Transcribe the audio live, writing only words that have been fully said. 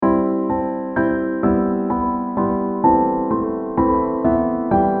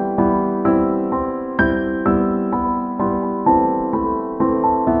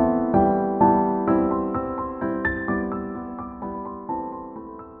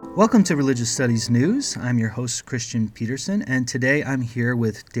Welcome to Religious Studies News. I'm your host, Christian Peterson, and today I'm here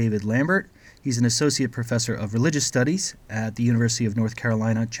with David Lambert. He's an associate professor of religious studies at the University of North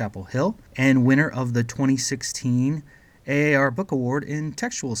Carolina, Chapel Hill, and winner of the 2016 AAR Book Award in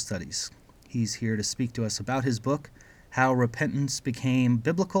Textual Studies. He's here to speak to us about his book, How Repentance Became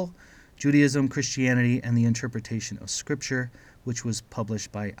Biblical, Judaism, Christianity, and the Interpretation of Scripture, which was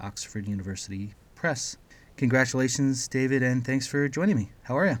published by Oxford University Press. Congratulations, David, and thanks for joining me.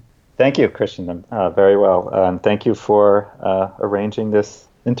 How are you? Thank you, Christian. I'm very well. And thank you for arranging this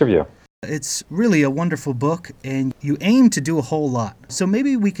interview. It's really a wonderful book, and you aim to do a whole lot. So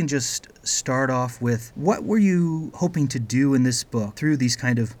maybe we can just start off with, what were you hoping to do in this book through these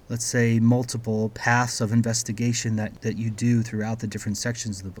kind of, let's say, multiple paths of investigation that you do throughout the different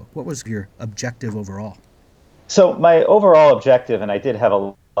sections of the book? What was your objective overall? So my overall objective, and I did have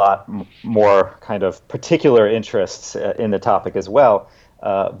a lot more kind of particular interests in the topic as well,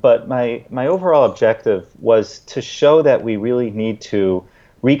 but my overall objective was to show that we really need to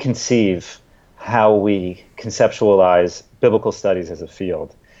reconceive how we conceptualize biblical studies as a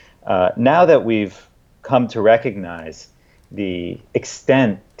field. Now that we've come to recognize the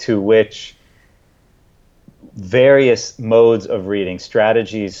extent to which various modes of reading,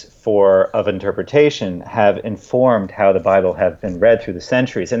 strategies of interpretation have informed how the Bible have been read through the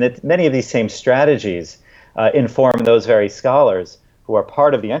centuries, and that many of these same strategies inform those very scholars who are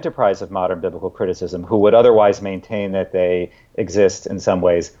part of the enterprise of modern biblical criticism, who would otherwise maintain that they exist in some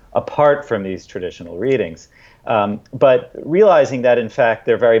ways apart from these traditional readings. But realizing that, in fact,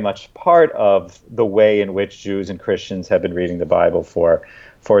 they're very much part of the way in which Jews and Christians have been reading the Bible for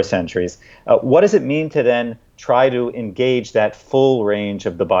centuries. What does it mean to then try to engage that full range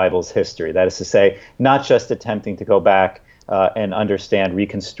of the Bible's history? That is to say, not just attempting to go back and understand,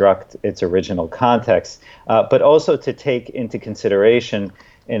 reconstruct its original context, but also to take into consideration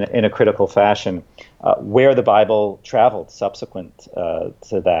in a critical fashion where the Bible traveled subsequent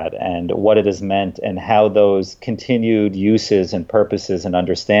to that, and what it has meant, and how those continued uses and purposes and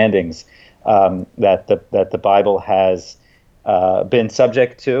understandings that the Bible has been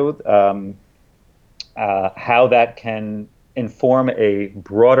subject to, how that can inform a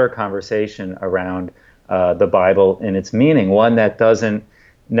broader conversation around the Bible in its meaning, one that doesn't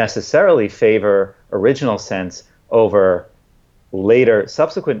necessarily favor original sense over later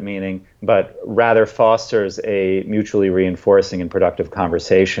subsequent meaning, but rather fosters a mutually reinforcing and productive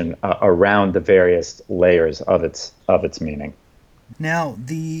conversation around the various layers of its meaning. Now,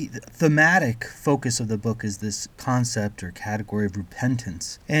 the thematic focus of the book is this concept or category of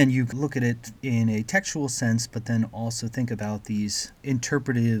repentance. And you look at it in a textual sense, but then also think about these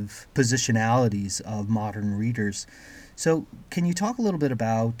interpretive positionalities of modern readers. So can you talk a little bit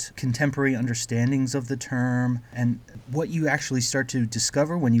about contemporary understandings of the term and what you actually start to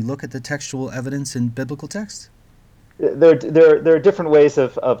discover when you look at the textual evidence in biblical text? There are different ways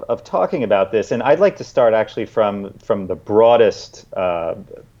of talking about this, and I'd like to start actually from the broadest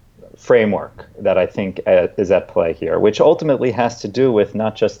framework that I think is at play here, which ultimately has to do with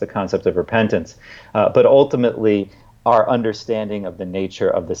not just the concept of repentance, but ultimately our understanding of the nature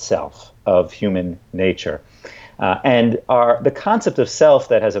of the self, of human nature. And the concept of self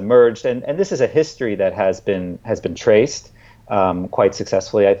that has emerged, and this is a history that has been traced quite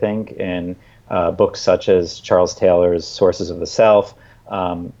successfully, I think, in books such as Charles Taylor's Sources of the Self,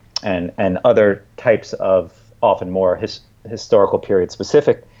 and other types of often more historical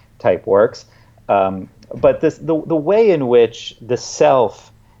period-specific type works. But the way in which the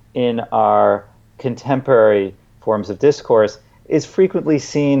self in our contemporary forms of discourse is frequently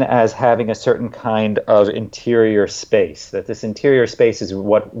seen as having a certain kind of interior space, that this interior space is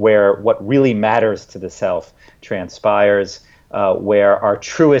where what really matters to the self transpires, where our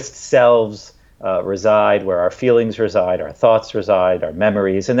truest selves reside, where our feelings reside, our thoughts reside, our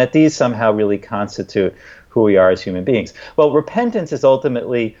memories, and that these somehow really constitute who we are as human beings. Well, repentance is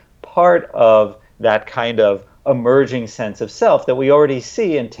ultimately part of that kind of emerging sense of self that we already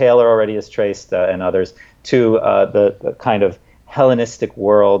see, and Taylor already has traced, and others, to the kind of Hellenistic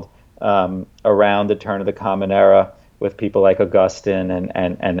world around the turn of the Common Era, with people like Augustine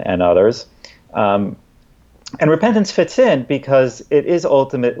and others. And repentance fits in because it is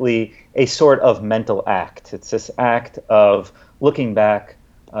ultimately a sort of mental act. It's this act of looking back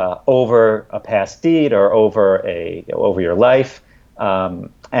over a past deed or over your life,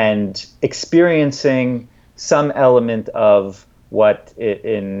 and experiencing some element of what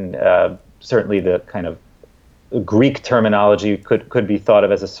in certainly the kind of Greek terminology could be thought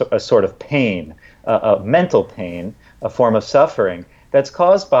of as a sort of pain, a mental pain, a form of suffering that's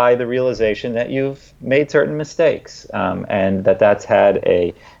caused by the realization that you've made certain mistakes, and that's had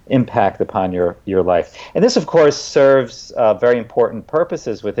a impact upon your life. And this, of course, serves very important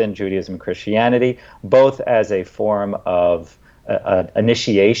purposes within Judaism and Christianity, both as a form of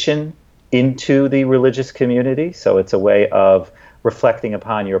initiation into the religious community. So it's a way of reflecting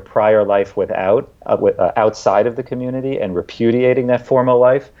upon your prior life outside of the community and repudiating that formal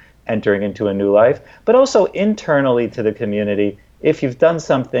life, entering into a new life, but also internally to the community. If you've done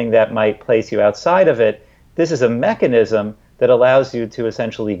something that might place you outside of it, this is a mechanism that allows you to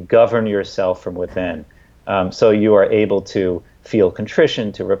essentially govern yourself from within. So you are able to feel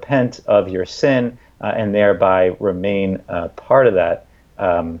contrition, to repent of your sin, and thereby remain part of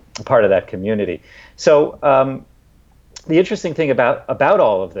that community. So the interesting thing about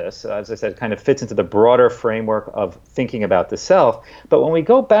all of this, as I said, kind of fits into the broader framework of thinking about the self. But when we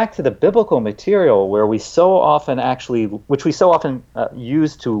go back to the biblical material, which we so often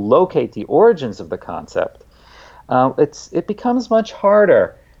use to locate the origins of the concept, it becomes much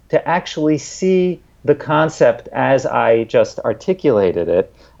harder to actually see the concept as I just articulated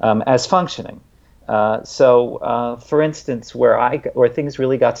it, as functioning. For instance, where things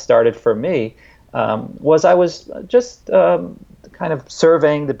really got started for me was I was just kind of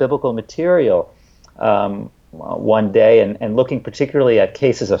surveying the biblical material one day and looking particularly at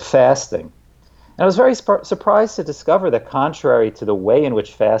cases of fasting. And I was very surprised to discover that, contrary to the way in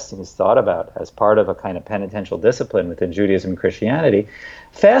which fasting is thought about as part of a kind of penitential discipline within Judaism and Christianity,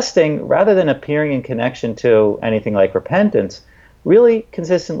 fasting, rather than appearing in connection to anything like repentance, really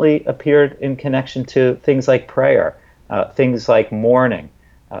consistently appeared in connection to things like prayer, things like mourning,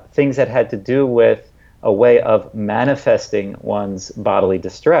 things that had to do with a way of manifesting one's bodily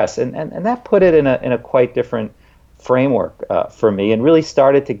distress. And that put it in a quite different framework for me, and really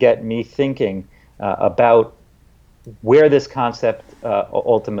started to get me thinking about where this concept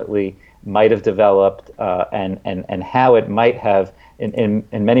ultimately might have developed, and how it might have, in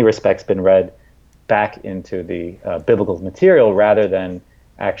many respects, been read back into the biblical material rather than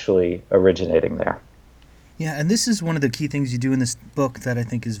actually originating there. Yeah, and this is one of the key things you do in this book that I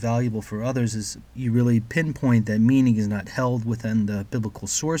think is valuable for others, is you really pinpoint that meaning is not held within the biblical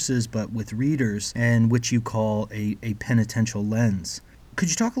sources, but with readers, and which you call a penitential lens. Could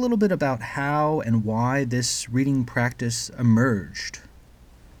you talk a little bit about how and why this reading practice emerged?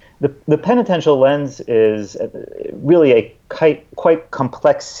 The penitential lens is really a quite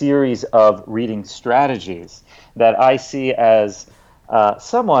complex series of reading strategies that I see as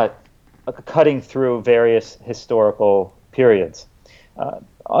somewhat cutting through various historical periods.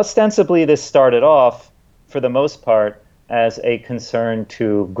 Ostensibly, this started off, for the most part, as a concern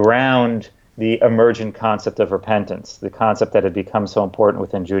to ground the emergent concept of repentance, the concept that had become so important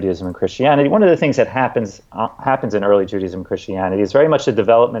within Judaism and Christianity. One of the things that happens in early Judaism and Christianity is very much the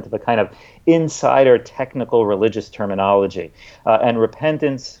development of a kind of insider technical religious terminology. And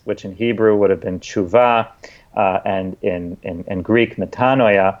repentance, which in Hebrew would have been tshuva, and in Greek,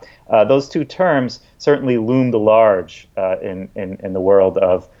 metanoia, those two terms certainly loomed large in the world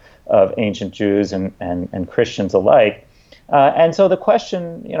of ancient Jews and Christians alike. And so the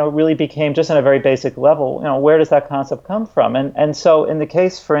question, really became, just on a very basic level, where does that concept come from? And so in the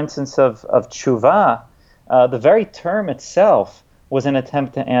case, for instance, of tshuva, the very term itself was an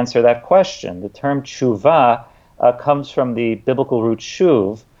attempt to answer that question. The term tshuva comes from the biblical root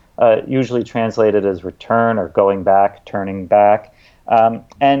shuv, usually translated as return or going back, turning back.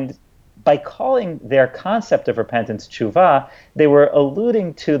 And by calling their concept of repentance tshuva, they were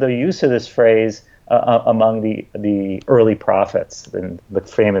alluding to the use of this phrase among the early prophets, and the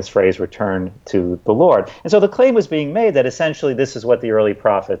famous phrase, return to the Lord. And so the claim was being made that essentially this is what the early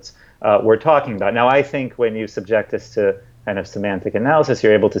prophets were talking about. Now, I think when you subject this to kind of semantic analysis,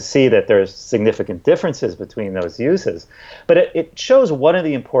 you're able to see that there's significant differences between those uses. But it shows one of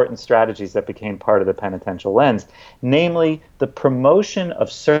the important strategies that became part of the penitential lens, namely the promotion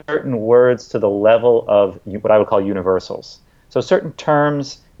of certain words to the level of what I would call universals. So certain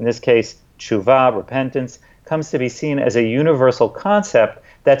terms, in this case, tshuva, repentance, comes to be seen as a universal concept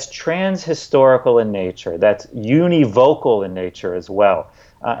that's trans-historical in nature, that's univocal in nature as well.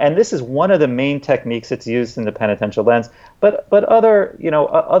 And this is one of the main techniques that's used in the penitential lens, but other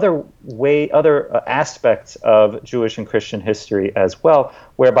aspects of Jewish and Christian history as well,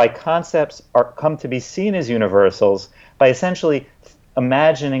 whereby concepts come to be seen as universals by essentially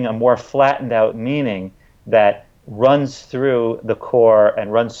imagining a more flattened out meaning that runs through the core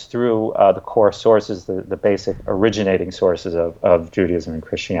and runs through the core sources, the basic originating sources of Judaism and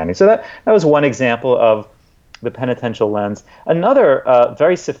Christianity. So that was one example of the penitential lens. Another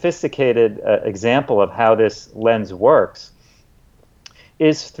very sophisticated example of how this lens works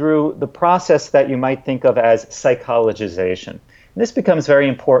is through the process that you might think of as psychologization. And this becomes very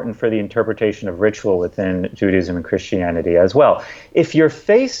important for the interpretation of ritual within Judaism and Christianity as well. If you're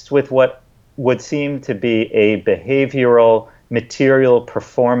faced with what would seem to be a behavioral, material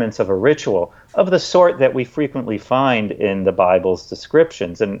performance of a ritual of the sort that we frequently find in the Bible's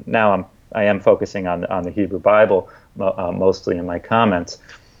descriptions, and now I am focusing on the Hebrew Bible mostly in my comments,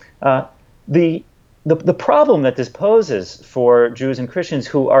 the problem that this poses for Jews and Christians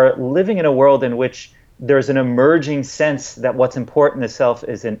who are living in a world in which there's an emerging sense that what's important to self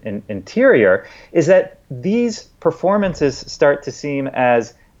is interior, is that these performances start to seem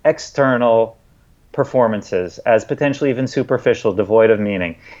as external performances, as potentially even superficial, devoid of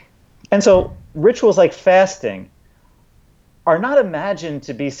meaning. And so rituals like fasting are not imagined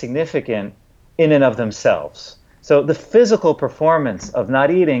to be significant in and of themselves. So the physical performance of not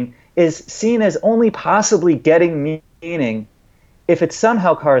eating is seen as only possibly getting meaning if it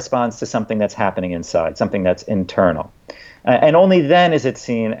somehow corresponds to something that's happening inside, something that's internal. And only then is it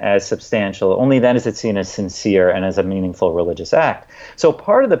seen as substantial, only then is it seen as sincere and as a meaningful religious act. So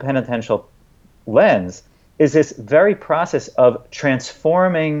part of the penitential lens is this very process of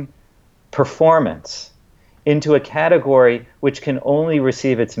transforming performance into a category which can only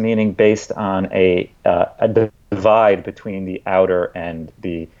receive its meaning based on a divide between the outer and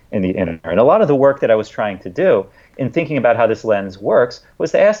the inner. And a lot of the work that I was trying to do in thinking about how this lens works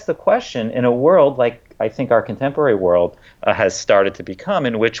was to ask the question, in a world like I think our contemporary world has started to become,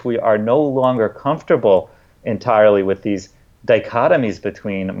 in which we are no longer comfortable entirely with these dichotomies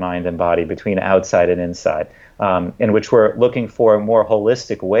between mind and body, between outside and inside, in which we're looking for more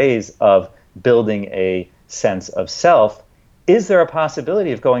holistic ways of building a sense of self. Is there a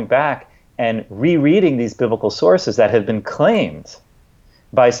possibility of going back and rereading these biblical sources that have been claimed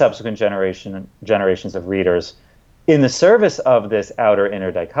by subsequent generations of readers in the service of this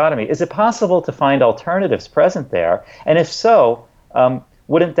outer-inner dichotomy? Is it possible to find alternatives present there? And if so,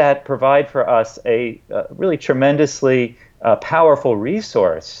 wouldn't that provide for us a really tremendously powerful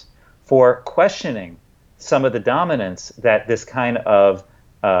resource for questioning some of the dominance that this kind of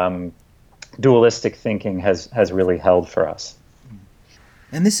dualistic thinking has really held for us?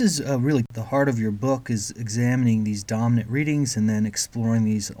 And this is really the heart of your book, is examining these dominant readings and then exploring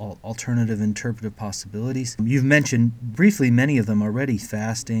these alternative interpretive possibilities. You've mentioned briefly many of them already,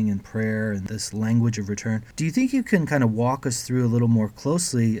 fasting and prayer and this language of return. Do you think you can kind of walk us through a little more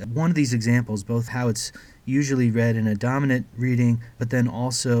closely one of these examples, both how it's usually read in a dominant reading, but then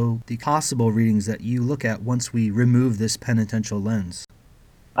also the possible readings that you look at once we remove this penitential lens?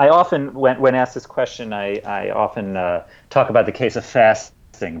 I often, when asked this question, I often talk about the case of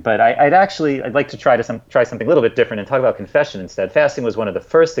fasting, but I'd like to try something a little bit different and talk about confession instead. Fasting was one of the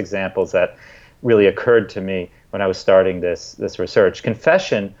first examples that really occurred to me when I was starting this research.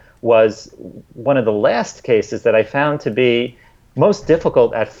 Confession was one of the last cases that I found to be most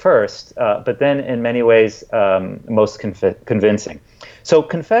difficult at first, but then in many ways most convincing. So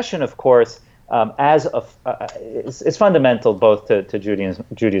confession, of course, is fundamental both to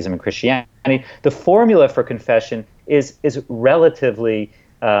Judaism and Christianity. The formula for confession is relatively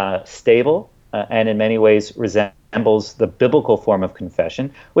stable and in many ways resembles the biblical form of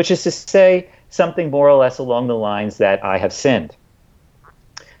confession, which is to say something more or less along the lines that I have sinned.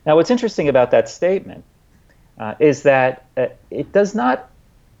 Now, what's interesting about that statement is that it does not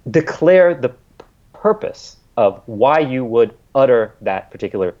declare the purpose of why you would utter that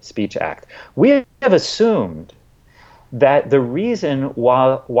particular speech act. We have assumed that the reason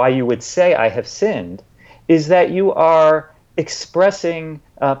why you would say I have sinned is that you are expressing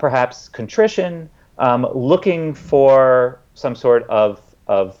perhaps contrition, looking for some sort of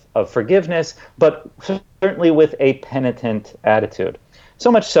forgiveness, but certainly with a penitent attitude.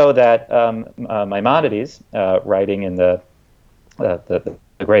 So much so that Maimonides, writing in the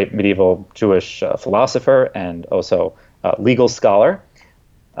great medieval Jewish philosopher and also legal scholar,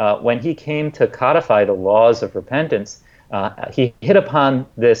 when he came to codify the laws of repentance, he hit upon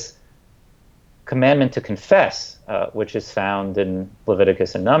this commandment to confess, which is found in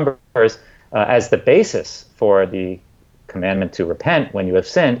Leviticus and Numbers, as the basis for the commandment to repent when you have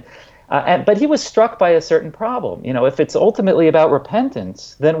sinned. But he was struck by a certain problem. You know, if it's ultimately about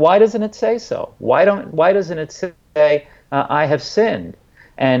repentance, then why doesn't it say so? Why doesn't it say I have sinned,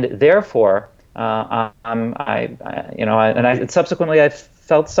 and therefore subsequently I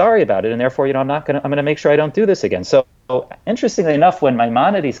felt sorry about it, and therefore I'm going to make sure I don't do this again. So interestingly enough, when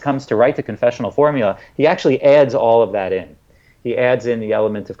Maimonides comes to write the confessional formula, he actually adds all of that in. He adds in the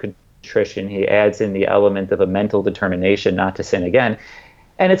element of contrition. He adds in the element of a mental determination not to sin again.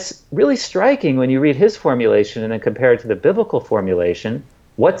 And it's really striking when you read his formulation and then compare it to the biblical formulation,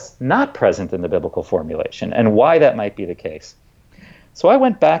 what's not present in the biblical formulation and why that might be the case. So I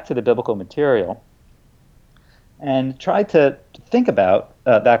went back to the biblical material and tried to think about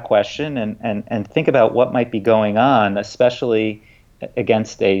that question and think about what might be going on, especially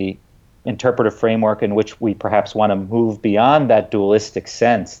against a interpretive framework in which we perhaps want to move beyond that dualistic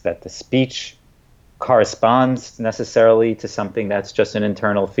sense that the speech corresponds necessarily to something that's just an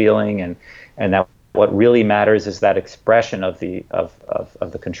internal feeling, and that what really matters is that expression of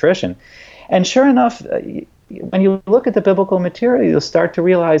the contrition. And sure enough, when you look at the biblical material, you'll start to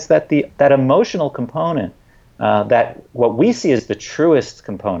realize that that emotional component, that what we see as the truest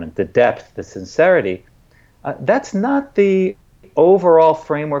component, the depth, the sincerity, that's not the overall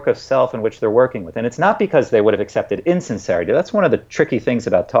framework of self in which they're working with. And it's not because they would have accepted insincerity. That's one of the tricky things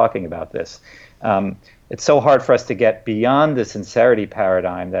about talking about this. It's so hard for us to get beyond the sincerity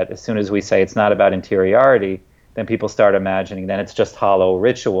paradigm that as soon as we say it's not about interiority, then people start imagining then it's just hollow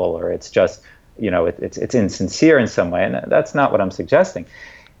ritual, or it's just, it's insincere in some way. And that's not what I'm suggesting.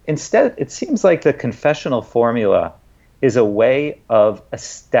 Instead, it seems like the confessional formula is a way of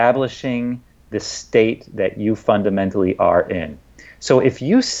establishing the state that you fundamentally are in. So if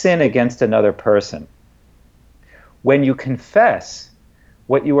you sin against another person, when you confess,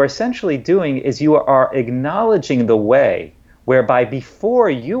 what you are essentially doing is you are acknowledging the way whereby before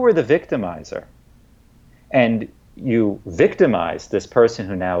you were the victimizer and you victimized this person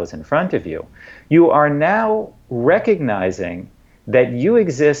who now is in front of you, you are now recognizing that you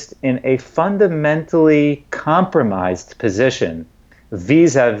exist in a fundamentally compromised position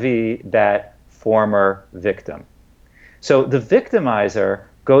vis-a-vis that former victim. So the victimizer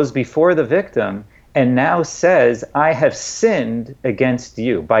goes before the victim and now says, I have sinned against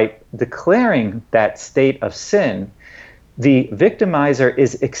you. By declaring that state of sin, the victimizer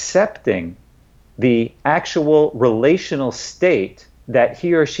is accepting the actual relational state that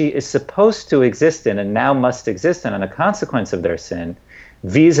he or she is supposed to exist in and now must exist in on a consequence of their sin,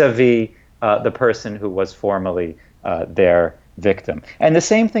 vis-a-vis the person who was formerly their victim. And the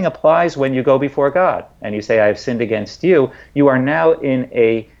same thing applies when you go before God and you say, I have sinned against you. You are now in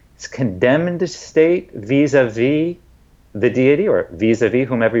a condemned state vis-a-vis the deity or vis-a-vis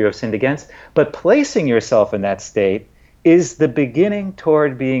whomever you have sinned against. But placing yourself in that state is the beginning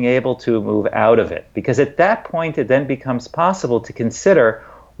toward being able to move out of it. Because at that point, it then becomes possible to consider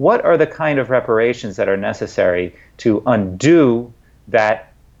what are the kind of reparations that are necessary to undo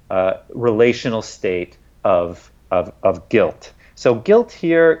that relational state of guilt. So guilt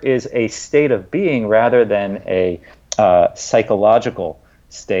here is a state of being rather than a psychological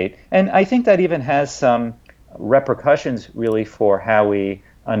state. And I think that even has some repercussions really for how we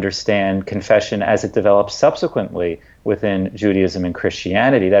understand confession as it develops subsequently within Judaism and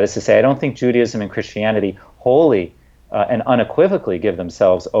Christianity. That is to say, I don't think Judaism and Christianity wholly and unequivocally give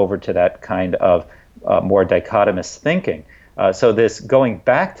themselves over to that kind of more dichotomous thinking. So this going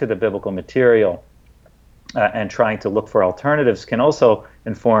back to the biblical material and trying to look for alternatives can also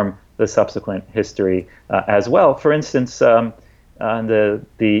inform the subsequent history as well. For instance, the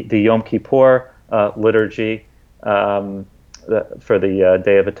Yom Kippur liturgy for the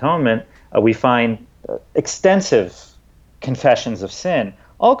Day of Atonement, we find extensive confessions of sin,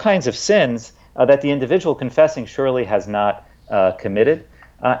 all kinds of sins that the individual confessing surely has not committed,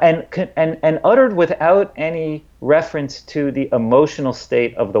 and uttered without any reference to the emotional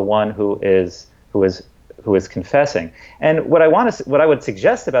state of the one who is confessing. And what I would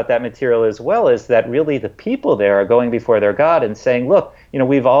suggest about that material as well is that really the people there are going before their God and saying, look,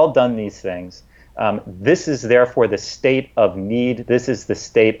 we've all done these things. This is therefore the state of need. This is the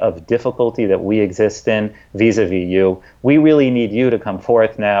state of difficulty that we exist in vis-a-vis you. We really need you to come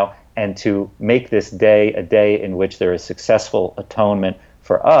forth now and to make this day a day in which there is successful atonement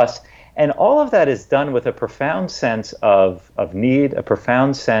for us. And all of that is done with a profound sense of need, a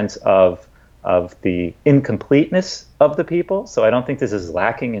profound sense of the incompleteness of the people. So I don't think this is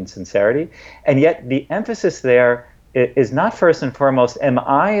lacking in sincerity. And yet the emphasis there is not first and foremost, am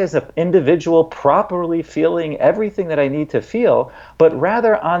I as an individual properly feeling everything that I need to feel, but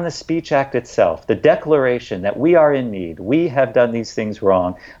rather on the speech act itself, the declaration that we are in need, we have done these things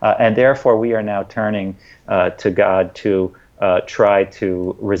wrong, and therefore we are now turning to God to try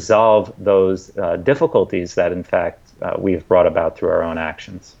to resolve those difficulties that in fact we've brought about through our own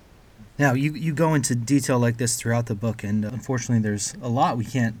actions. Now, you go into detail like this throughout the book, and unfortunately there's a lot we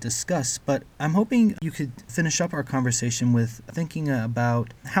can't discuss, but I'm hoping you could finish up our conversation with thinking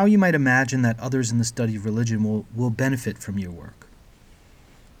about how you might imagine that others in the study of religion will benefit from your work.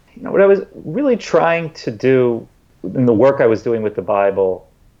 What I was really trying to do in the work I was doing with the Bible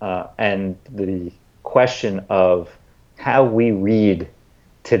and the question of how we read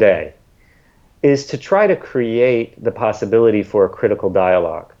today is to try to create the possibility for a critical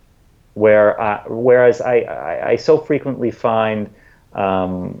dialogue, whereas I so frequently find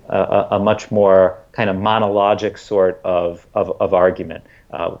a much more kind of monologic sort of argument.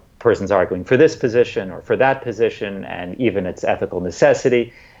 Persons arguing for this position or for that position, and even its ethical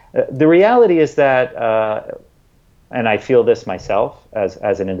necessity. The reality is that, and I feel this myself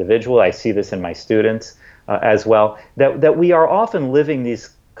as an individual, I see this in my students as well, that we are often living these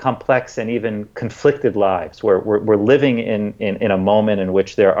complex and even conflicted lives, where we're living in a moment in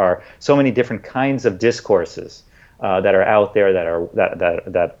which there are so many different kinds of discourses that are out there,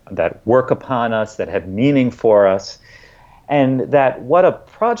 that work upon us, that have meaning for us, and that what a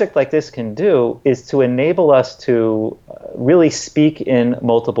project like this can do is to enable us to really speak in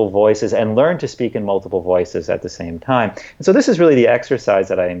multiple voices and learn to speak in multiple voices at the same time. And so this is really the exercise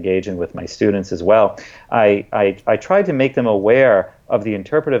that I engage in with my students as well. I try to make them aware of the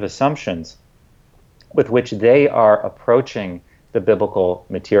interpretive assumptions with which they are approaching the biblical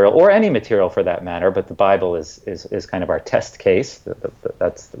material, or any material for that matter, but the Bible is kind of our test case.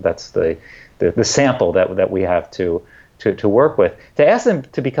 That's the sample that we have to work with, to ask them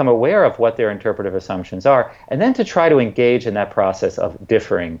to become aware of what their interpretive assumptions are, and then to try to engage in that process of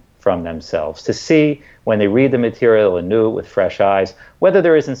differing from themselves, to see when they read the material anew with fresh eyes, whether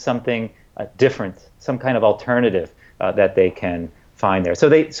there isn't something different, some kind of alternative that they can find there. So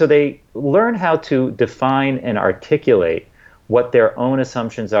they learn how to define and articulate what their own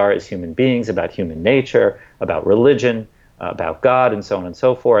assumptions are as human beings about human nature, about religion, about God, and so on and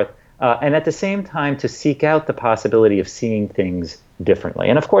so forth. And at the same time, to seek out the possibility of seeing things differently.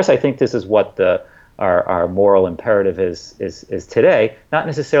 And of course, I think this is what our moral imperative is today, not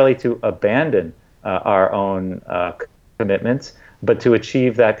necessarily to abandon our own commitments, but to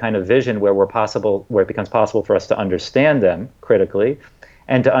achieve that kind of vision where it becomes possible for us to understand them critically,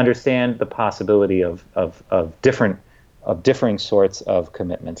 and to understand the possibility of differing sorts of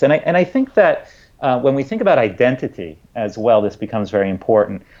commitments. And I think that when we think about identity as well, this becomes very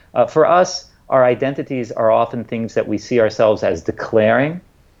important. For us, our identities are often things that we see ourselves as declaring.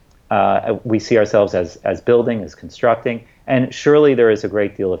 We see ourselves as building, as constructing. And surely there is a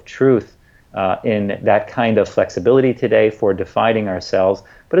great deal of truth in that kind of flexibility today for defining ourselves.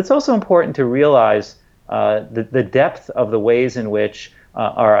 But it's also important to realize the depth of the ways in which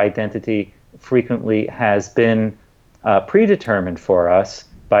our identity frequently has been predetermined for us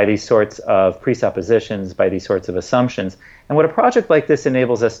by these sorts of presuppositions, by these sorts of assumptions. And what a project like this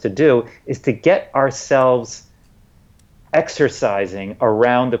enables us to do is to get ourselves exercising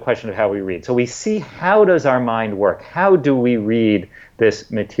around the question of how we read. So we see, how does our mind work? How do we read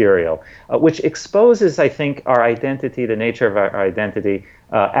this material? Which exposes, I think, our identity, the nature of our identity,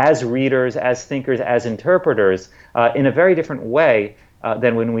 as readers, as thinkers, as interpreters, in a very different way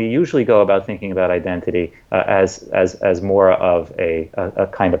than when we usually go about thinking about identity as more of a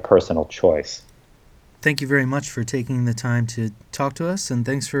kind of personal choice. Thank you very much for taking the time to talk to us, and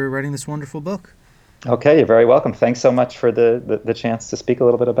thanks for writing this wonderful book. Okay, you're very welcome. Thanks so much for the chance to speak a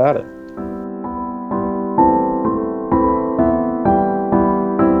little bit about it.